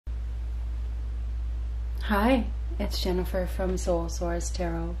Hi, it's Jennifer from Soul Source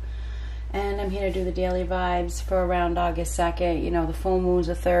Tarot, and I'm here to do the daily vibes for around August 2nd. You know, the full moon's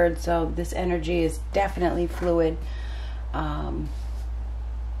the 3rd, so this energy is definitely fluid.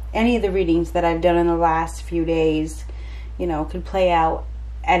 Any of the readings that I've done in the last few days, you know, could play out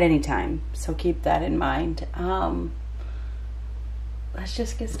at any time, so keep that in mind. Let's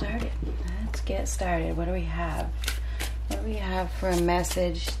just get started. What do we have? What do we have for a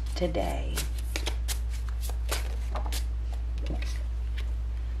message today?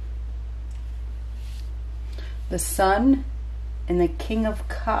 The Sun and the King of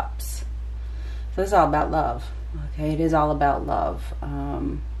Cups. So this is all about love. Okay, it is all about love.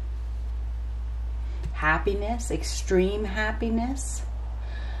 Happiness, extreme happiness.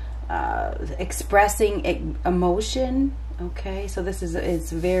 Expressing emotion. Okay, so this is,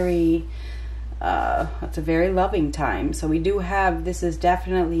 it's a very loving time. So we do have, this is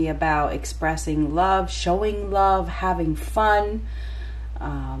definitely about expressing love, showing love, having fun.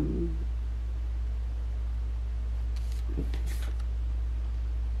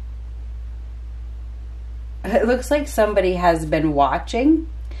 It looks like somebody has been watching,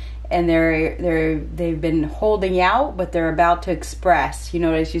 and they've been holding out, but they're about to express. You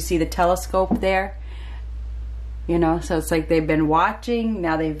notice, you see the telescope there? You know, so it's like they've been watching.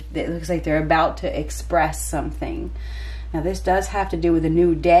 Now it looks like they're about to express something. Now this does have to do with a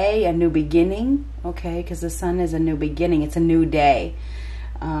new day, a new beginning, okay? Because the Sun is a new beginning. It's a new day.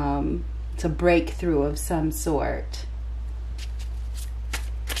 It's a breakthrough of some sort.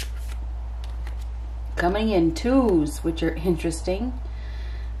 Coming in twos, which are interesting.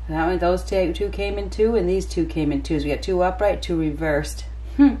 That one, those two came in two, and these two came in twos. We got two upright, two reversed.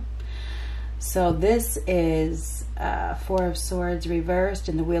 So this is Four of Swords reversed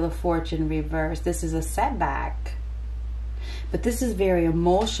and the Wheel of Fortune reversed. This is a setback, but this is very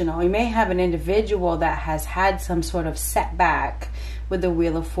emotional. You may have an individual that has had some sort of setback with the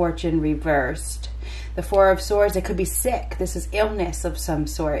Wheel of Fortune reversed. The Four of Swords, it could be sick. This is illness of some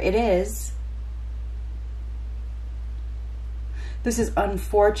sort. It is. This is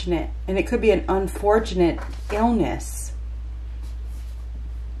unfortunate, and it could be an unfortunate illness.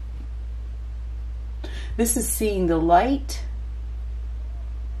 This is seeing the light.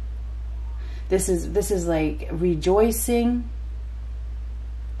 This is like rejoicing.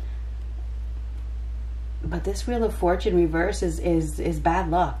 But this Wheel of Fortune reverse is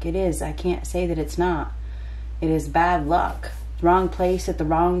bad luck. It is. I can't say that it's not. It is bad luck. Wrong place at the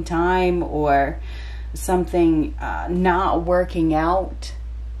wrong time, or something not working out.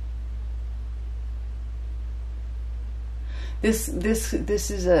 This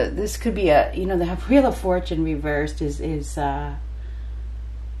could be a, you know, the Wheel of Fortune reversed is an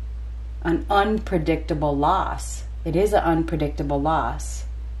unpredictable loss. It is an unpredictable loss.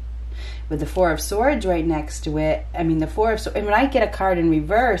 With the Four of Swords right next to it, I mean, the Four of Swords, and when I get a card in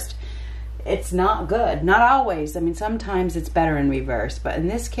reversed, it's not good. Not always. I mean, sometimes it's better in reverse, but in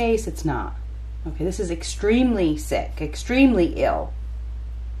this case, it's not. Okay, this is extremely sick, extremely ill.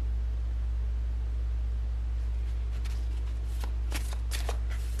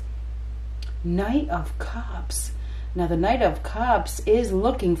 Knight of Cups. Now the Knight of Cups is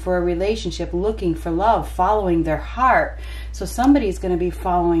looking for a relationship, looking for love, following their heart. So somebody's going to be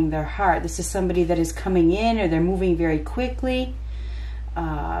following their heart. This is somebody that is coming in, or they're moving very quickly.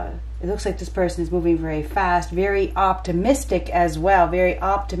 It looks like this person is moving very fast, very optimistic as well, very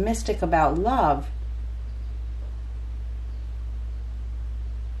optimistic about love.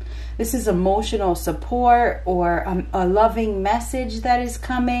 This is emotional support, or a loving message that is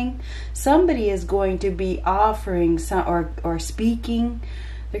coming. Somebody is going to be offering some, or speaking.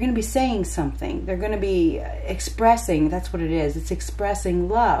 They're going to be saying something. They're going to be expressing. That's what it is. It's expressing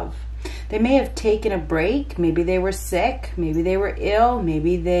love. They may have taken a break. Maybe they were sick. Maybe they were ill.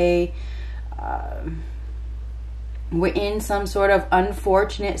 Maybe they were in some sort of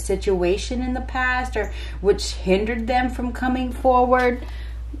unfortunate situation in the past, or which hindered them from coming forward.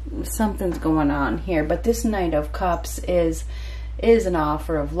 Something's going on here. But this Knight of Cups is an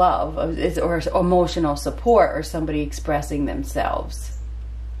offer of love, or emotional support, or somebody expressing themselves.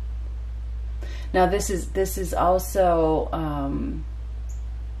 Now this is also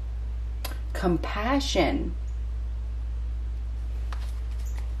compassion.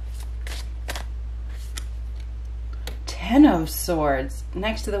 Ten of Swords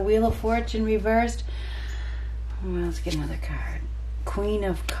next to the Wheel of Fortune reversed. Well, let's get another card. Queen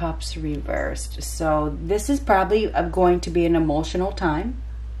of Cups reversed. So this is probably going to be an emotional time.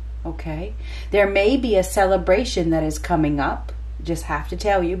 Okay, there may be a celebration that is coming up. Just have to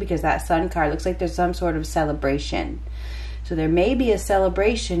tell you, because that Sun card looks like there's some sort of celebration. So there may be a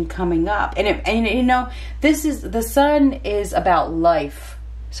celebration coming up. And you know, this is, the sun is about life.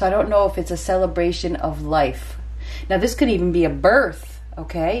 So I don't know if it's a celebration of life. Now this could even be a birth,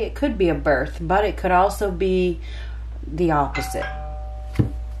 okay? It could be a birth, but it could also be the opposite.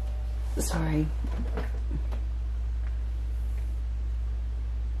 Sorry.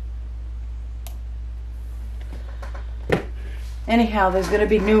 Anyhow, there's going to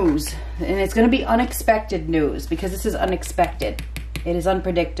be news, and it's going to be unexpected news, because this is unexpected. It is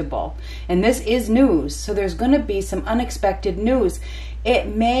unpredictable, and this is news, so there's going to be some unexpected news. It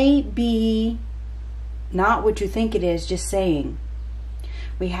may be not what you think it is, just saying.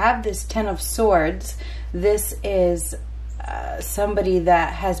 We have this Ten of Swords. This is somebody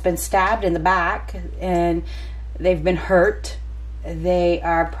that has been stabbed in the back, and they've been hurt. They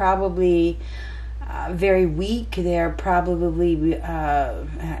are probably very weak. They're probably,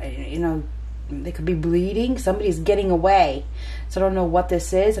 you know, they could be bleeding. Somebody's getting away. So I don't know what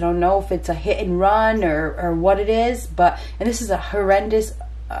this is. I don't know if it's a hit and run or what it is. But, and this is a horrendous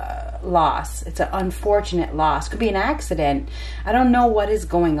loss. It's an unfortunate loss. Could be an accident. I don't know what is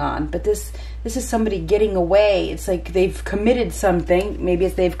going on. But this is somebody getting away. It's like they've committed something. Maybe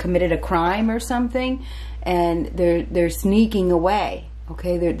it's they've committed a crime or something, and they're sneaking away.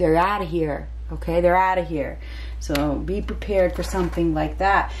 Okay, they're out of here. Okay, they're out of here. So be prepared for something like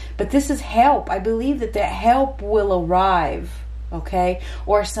that. But this is help. I believe that help will arrive. Okay,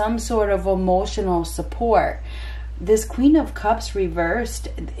 or some sort of emotional support. This Queen of Cups reversed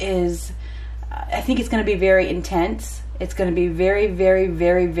is, I think it's going to be very intense. It's going to be very, very,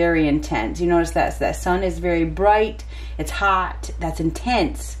 very, very intense. You notice that sun is very bright. It's hot. That's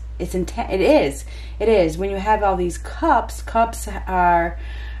intense. It's intense. It is. It is. When you have all these cups, cups are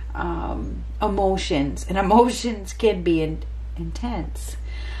emotions, and emotions can be intense.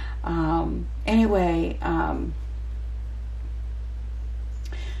 Anyway,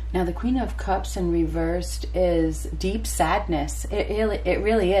 now the Queen of Cups in reversed is deep sadness. It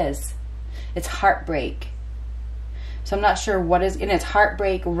really is. It's heartbreak. So I'm not sure what is, and it's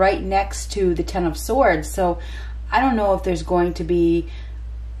heartbreak right next to the Ten of Swords. So I don't know if there's going to be,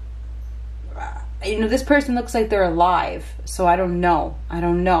 you know, this person looks like they're alive. So I don't know.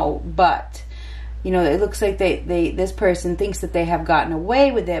 But, you know, it looks like this person thinks that they have gotten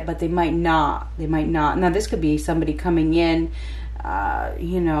away with it, but they might not. They might not. Now this could be somebody coming in,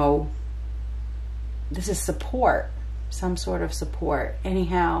 you know, this is support, some sort of support.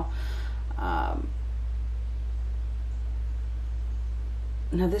 Anyhow, now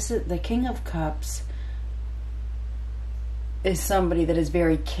this is the King of Cups is somebody that is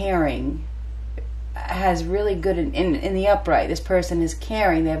very caring, has really good in the upright. This person is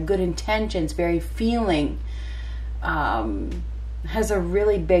caring. They have good intentions, very feeling, has a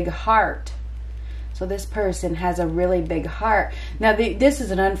really big heart. So this person has a really big heart. Now this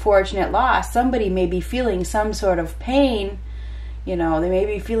is an unfortunate loss. Somebody may be feeling some sort of pain. You know, they may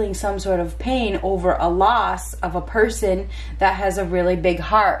be feeling some sort of pain over a loss of a person that has a really big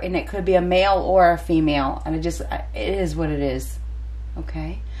heart, and it could be a male or a female, and it is what it is.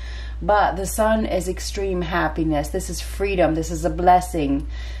 Okay. But the sun is extreme happiness. This is freedom. This is a blessing.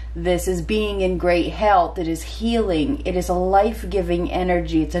 This is being in great health. It is healing. It is a life-giving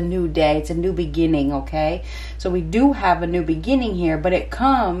energy. It's a new day. It's a new beginning, okay? So we do have a new beginning here, but it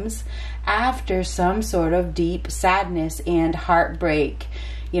comes after some sort of deep sadness and heartbreak.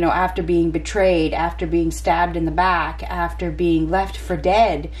 You know, after being betrayed, after being stabbed in the back, after being left for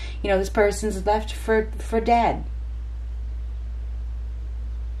dead. You know, this person's left for dead.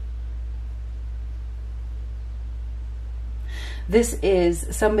 This is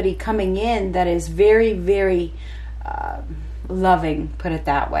somebody coming in that is very, very loving, put it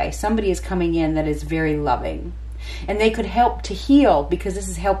that way. Somebody is coming in that is very loving. And they could help to heal, because this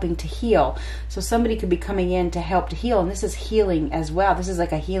is helping to heal. So somebody could be coming in to help to heal, and this is healing as well. This is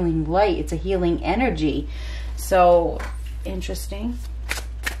like a healing light. It's a healing energy. So, interesting.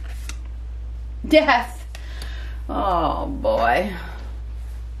 Death. Oh, boy.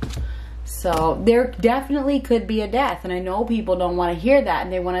 So there definitely could be a death, and I know people don't want to hear that,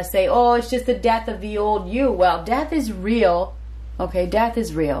 and they want to say, oh, it's just the death of the old you. Well, death is real. Okay, death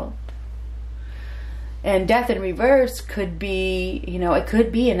is real. And death in reverse could be, you know, it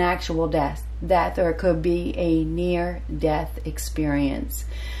could be an actual death, or it could be a near-death experience.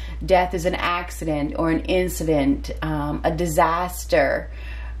 Death is an accident or an incident, a disaster.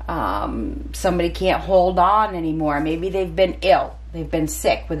 Somebody can't hold on anymore. Maybe they've been ill. They've been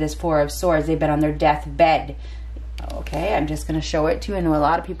sick with this Four of Swords. They've been on their deathbed. Okay, I'm just going to show it to you. I know a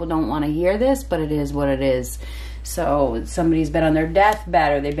lot of people don't want to hear this, but it is what it is. So somebody's been on their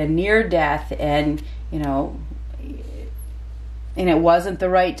deathbed, or they've been near death, and, you know, and it wasn't the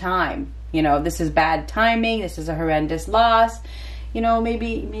right time. You know, this is bad timing. This is a horrendous loss. You know,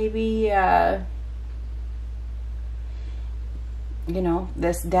 maybe, you know,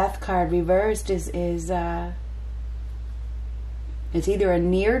 this death card reversed is it's either a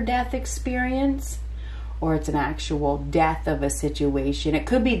near-death experience or it's an actual death of a situation. It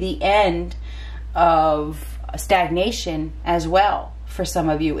could be the end of stagnation as well for some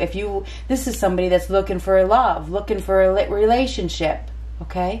of you. If you, this is somebody that's looking for love, looking for a relationship,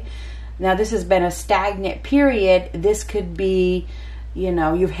 okay? Now, this has been a stagnant period. This could be, you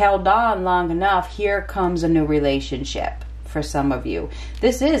know, you've held on long enough. Here comes a new relationship for some of you.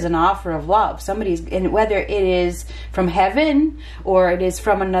 This is an offer of love. Somebody's, and whether it is from heaven or it is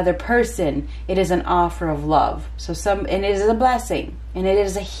from another person, it is an offer of love. So and it is a blessing, and it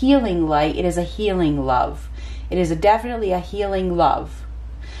is a healing light. It is a healing love. It is definitely a healing love.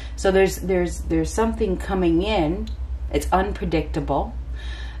 So there's something coming in. It's unpredictable,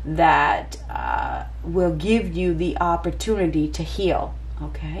 that will give you the opportunity to heal.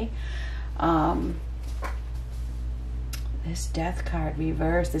 Okay. This death card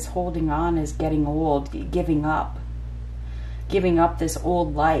reversed, this holding on is getting old, giving up this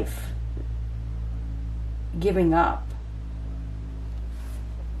old life, giving up.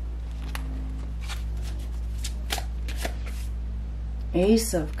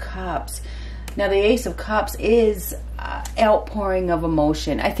 Ace of Cups. Now the Ace of Cups is outpouring of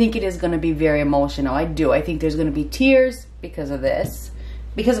emotion. I think it is going to be very emotional. I do. I think there's going to be tears because of this.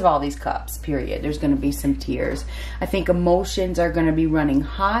 Because of all these cups, period. There's going to be some tears. I think emotions are going to be running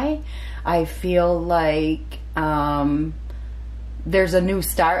high. I feel like there's a new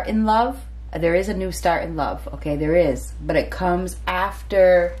start in love. There is a new start in love. Okay, there is. But it comes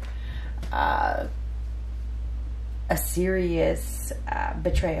after a serious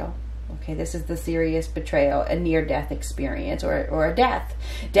betrayal. Okay, this is the serious betrayal, a near-death experience, or a death.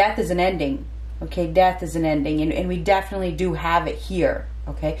 Death is an ending. Okay, death is an ending, and we definitely do have it here.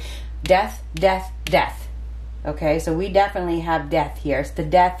 Okay, death, death, death. Okay, so we definitely have death here. It's the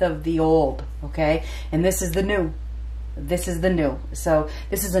death of the old. Okay, and this is the new. This is the new. So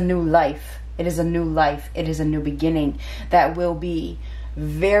this is a new life. It is a new life. It is a new beginning that will be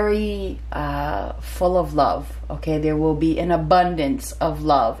very full of love. Okay, there will be an abundance of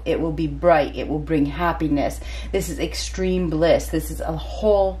love. It will be bright. It will bring happiness. This is extreme bliss. This is a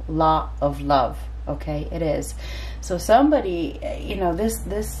whole lot of love. Okay, it is. So somebody, you know,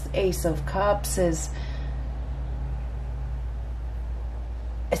 this Ace of Cups is,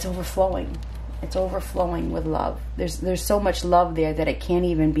 it's overflowing. It's overflowing with love. There's so much love there that it can't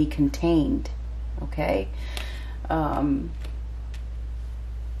even be contained. Okay. And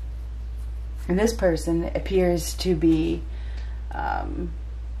this person appears to be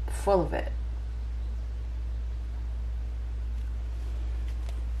full of it.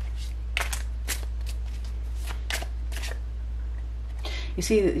 You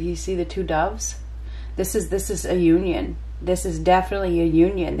see the two doves? This is a union. This is definitely a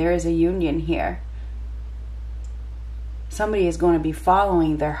union. There is a union here. Somebody is going to be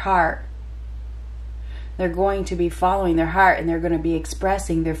following their heart. They're going to be following their heart, and they're going to be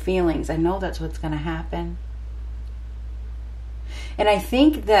expressing their feelings. I know that's what's going to happen. And I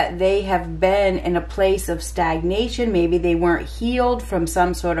think that they have been in a place of stagnation. Maybe they weren't healed from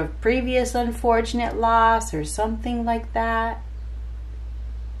some sort of previous unfortunate loss or something like that.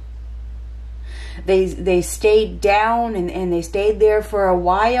 They stayed down and they stayed there for a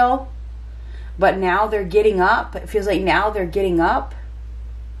while, but now they're getting up. It feels like now they're getting up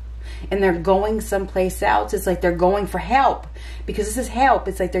and they're going someplace else. It's like they're going for help, because this is help.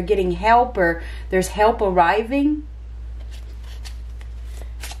 It's like they're getting help, or there's help arriving.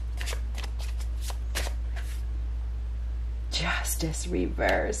 Justice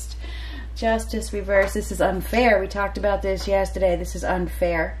reversed. Justice reversed. This is unfair. We talked about this yesterday. This is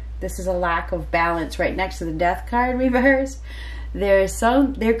unfair. This is a lack of balance. Right next to the death card reversed, there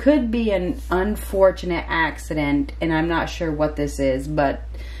could be an unfortunate accident, and I'm not sure what this is, but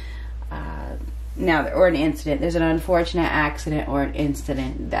or an incident. There's an unfortunate accident or an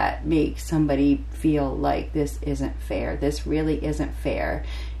incident that makes somebody feel like this isn't fair. This really isn't fair.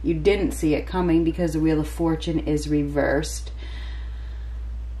 You didn't see it coming because the Wheel of Fortune is reversed.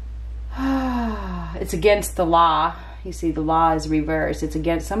 It's against the law. You see, the law is reversed. It's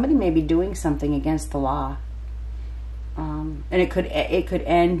against, somebody may be doing something against the law. And it could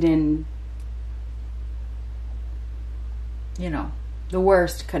end in, you know, the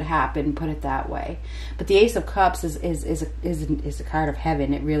worst could happen, put it that way. But the Ace of Cups is a card of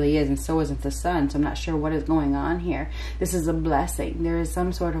heaven. It really is, and so isn't the Sun. So I'm not sure what is going on here. This is a blessing. There is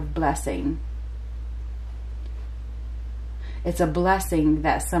some sort of blessing. It's a blessing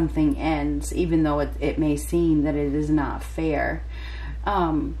that something ends, even though it may seem that it is not fair.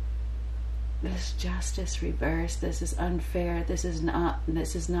 This justice reversed. This is unfair. This is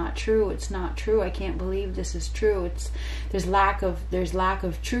not true. It's not true. I can't believe this is true. There's lack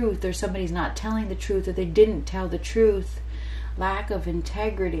of truth, or somebody's not telling the truth, or they didn't tell the truth. Lack of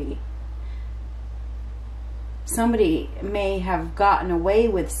integrity. Somebody may have gotten away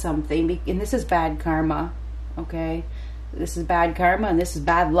with something, and this is bad karma, okay? This is bad karma, and this is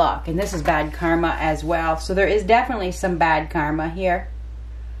bad luck, and this is bad karma as well. So there is definitely some bad karma here.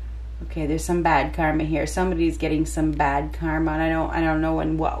 Okay, there's some bad karma here. Somebody's getting some bad karma, and I don't know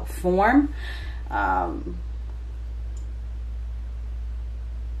in what form.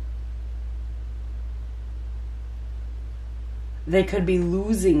 They could be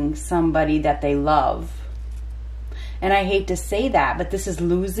losing somebody that they love. And I hate to say that, but this is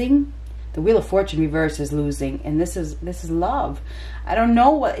losing. The Wheel of Fortune reverse is losing, and this is love. I don't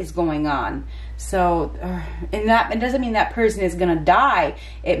know what is going on. So, and it doesn't mean that person is gonna die.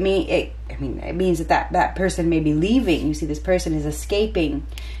 It means that person may be leaving. You see, this person is escaping.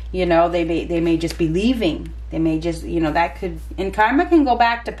 You know, they may just be leaving. They may just, you know, that could, and karma can go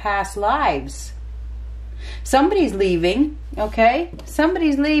back to past lives. Somebody's leaving, okay?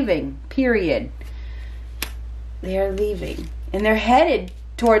 Somebody's leaving, period. They are leaving, and they're headed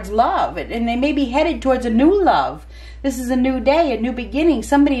towards love, and they may be headed towards a new love. This is a new day, a new beginning.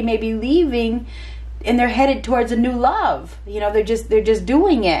 Somebody may be leaving, and they're headed towards a new love. You know, they're just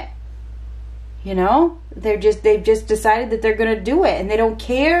doing it. You know, they've just decided that they're going to do it, and they don't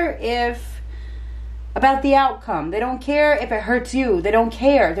care about the outcome. They don't care if it hurts you. They don't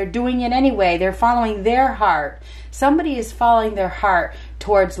care. They're doing it anyway. They're following their heart. Somebody is following their heart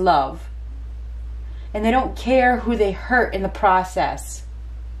towards love. And they don't care who they hurt in the process.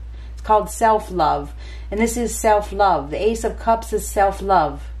 It's called self-love. And this is self-love. The Ace of Cups is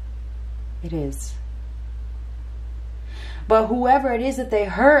self-love. It is. But whoever it is that they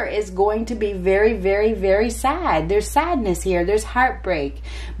hurt is going to be very, very, very sad. There's sadness here. There's heartbreak.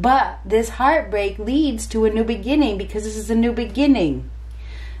 But this heartbreak leads to a new beginning, because this is a new beginning.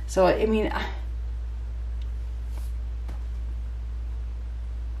 So, I mean,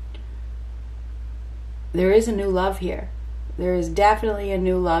 there is a new love here. There is definitely a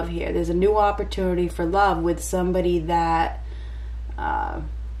new love here. There's a new opportunity for love with somebody that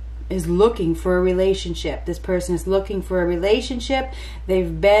is looking for a relationship. This person is looking for a relationship.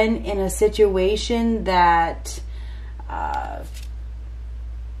 They've been in a situation that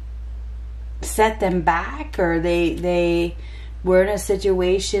set them back, or they were in a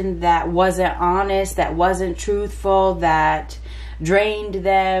situation that wasn't honest, that wasn't truthful, that drained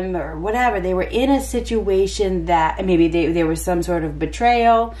them, or whatever. They were in a situation that maybe there was some sort of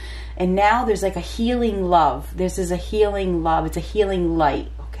betrayal, and now there's like a healing love. This is a healing love. It's a healing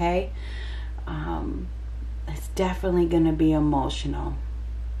light, okay? It's definitely going to be emotional.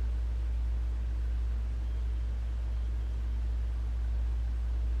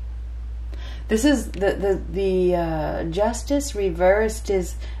 This is the Justice reversed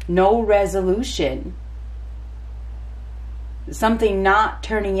is no resolution. Something not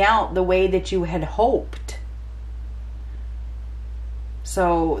turning out the way that you had hoped.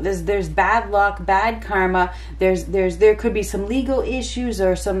 So there's bad luck, bad karma. There could be some legal issues,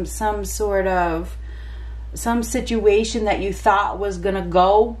 or some situation that you thought was gonna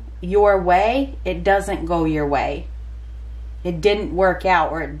go your way. It doesn't go your way. It didn't work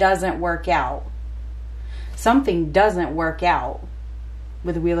out, or it doesn't work out. Something doesn't work out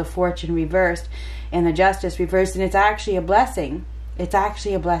with the Wheel of Fortune reversed and the Justice reversed, and it's actually a blessing. It's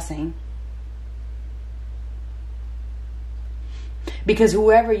actually a blessing. Because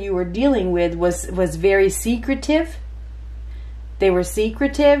whoever you were dealing with was very secretive. They were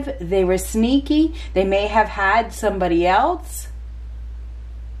secretive. They were sneaky. They may have had somebody else.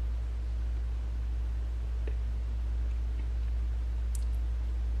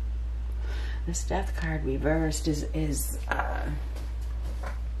 This Death card reversed is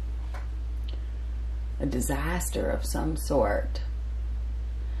a disaster of some sort,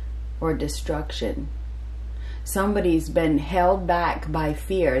 or destruction. Somebody's been held back by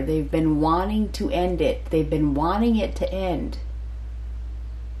fear. They've been wanting to end it. They've been wanting it to end.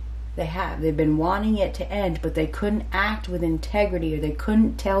 They have. They've been wanting it to end, but they couldn't act with integrity, or they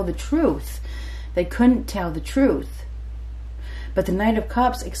couldn't tell the truth. They couldn't tell the truth. But the Knight of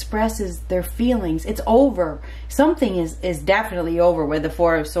Cups expresses their feelings. It's over. Something is definitely over with the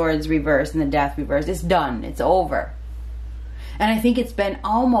Four of Swords reversed and the Death reversed. It's done. It's over. And I think it's been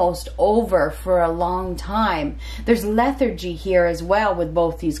almost over for a long time. There's lethargy here as well with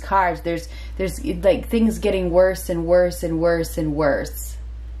both these cards. There's like things getting worse and worse and worse and worse.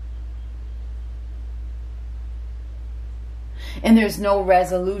 And there's no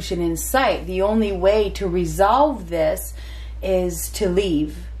resolution in sight. The only way to resolve this is to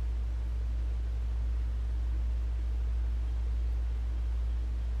leave.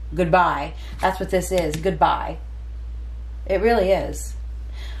 Goodbye. That's what this is. Goodbye. It really is.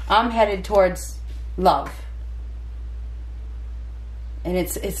 I'm headed towards love. And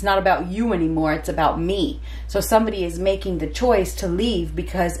it's not about you anymore. It's about me. So somebody is making the choice to leave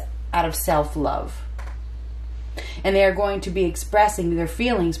because out of self-love. And they are going to be expressing their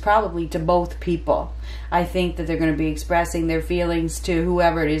feelings probably to both people. I think that they're going to be expressing their feelings to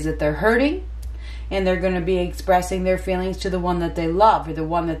whoever it is that they're hurting. And they're going to be expressing their feelings to the one that they love or the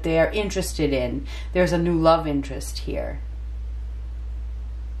one that they are interested in. There's a new love interest here.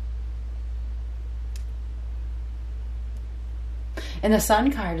 And the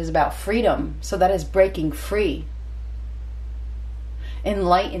Sun card is about freedom. So that is breaking free.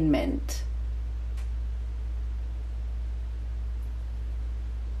 Enlightenment.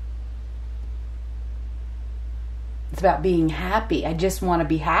 It's about being happy. I just want to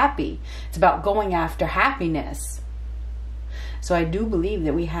be happy. It's about going after happiness. So I do believe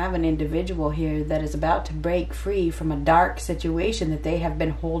that we have an individual here that is about to break free from a dark situation that they have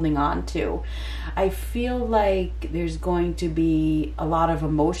been holding on to. I feel like there's going to be a lot of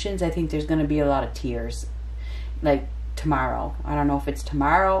emotions. I think there's going to be a lot of tears. Like tomorrow. I don't know if it's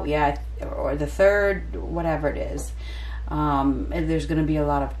tomorrow, yeah, or the 3rd, whatever it is. And there's going to be a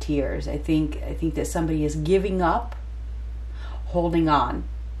lot of tears. I think that somebody is giving up, holding on.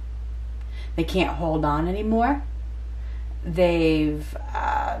 They can't hold on anymore. They've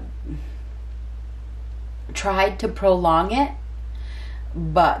tried to prolong it,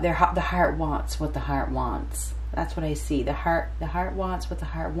 but the heart wants what the heart wants. That's what I see. The heart wants what the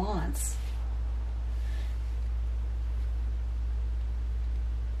heart wants.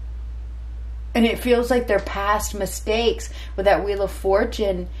 And it feels like their past mistakes with that Wheel of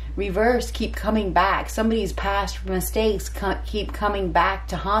Fortune reverse keep coming back. Somebody's past mistakes keep coming back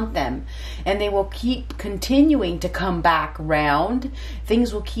to haunt them. And they will keep continuing to come back round.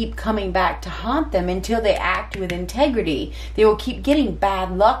 Things will keep coming back to haunt them until they act with integrity. They will keep getting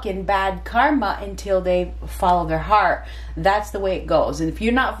bad luck and bad karma until they follow their heart. That's the way it goes. And if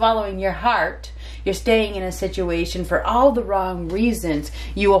you're not following your heart, you're staying in a situation for all the wrong reasons.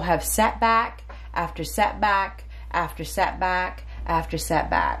 You will have setback after setback after setback after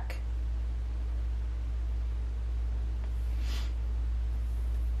setback.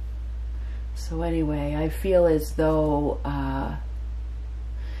 So anyway, I feel as though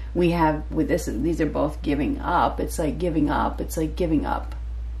we have with this. These are both giving up. It's like giving up. It's like giving up.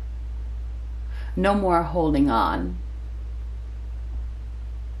 No more holding on.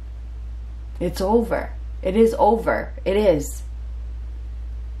 It's over. It is over. It is.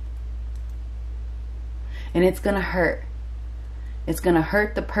 And it's going to hurt. It's going to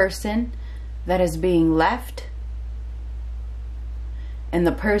hurt the person that is being left. And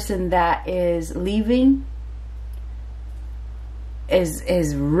the person that is leaving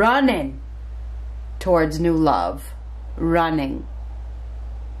is running towards new love. Running.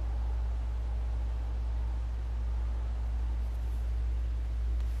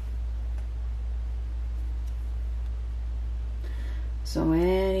 So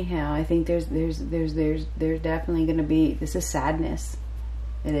anyhow, I think there's definitely going to be, this is sadness.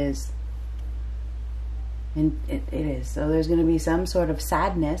 It is. And it is. So there's going to be some sort of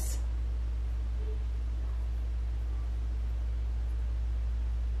sadness.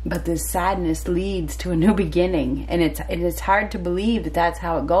 But this sadness leads to a new beginning. And it is hard to believe that that's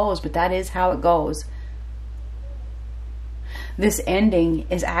how it goes, but that is how it goes. This ending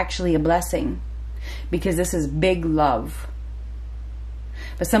is actually a blessing because this is big love.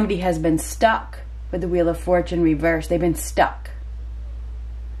 But somebody has been stuck with the Wheel of Fortune reversed. They've been stuck.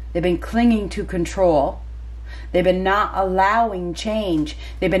 They've been clinging to control. They've been not allowing change.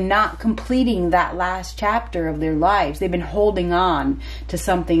 They've been not completing that last chapter of their lives. They've been holding on to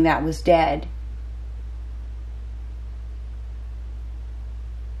something that was dead.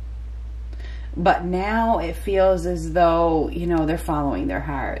 But now it feels as though, you know, they're following their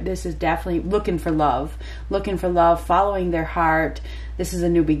heart. This is definitely looking for love. Looking for love, following their heart. This is a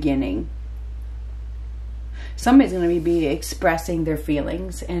new beginning. Somebody's going to be expressing their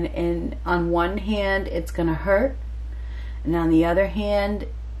feelings. And on one hand, it's going to hurt. And on the other hand,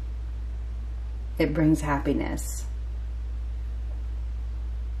 it brings happiness.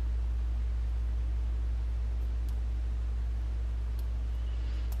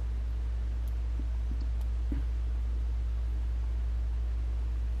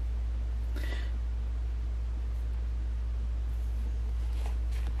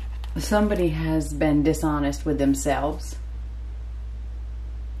 Somebody has been dishonest with themselves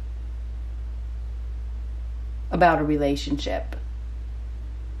about a relationship.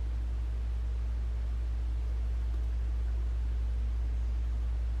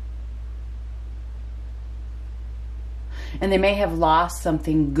 And they may have lost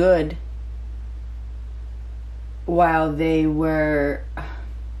something good while they were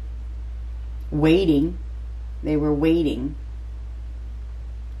waiting. They were waiting.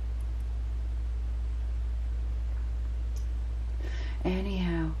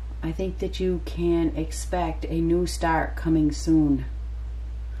 Anyhow, I think that you can expect a new start coming soon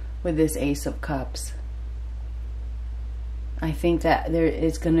with this Ace of Cups. I think that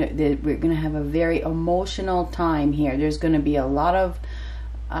we're gonna have a very emotional time here. There's gonna be a lot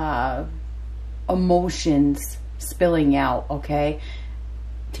of emotions spilling out, okay?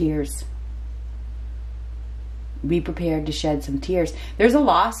 Tears. Be prepared to shed some tears. There's a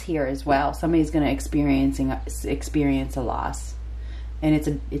loss here as well. Somebody's gonna experience a loss.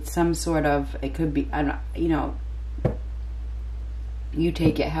 And it's some sort of, it could be, I don't, you know, you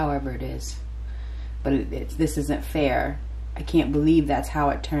take it however it is. But this isn't fair. I can't believe that's how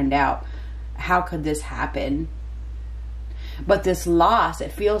it turned out. How could this happen? But this loss,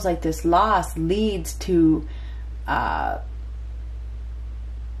 it feels like this loss leads to a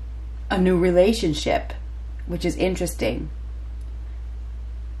new relationship, which is interesting.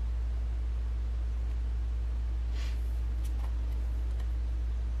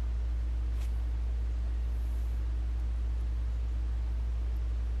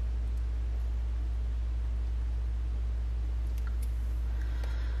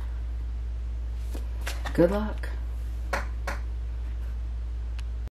 Good luck.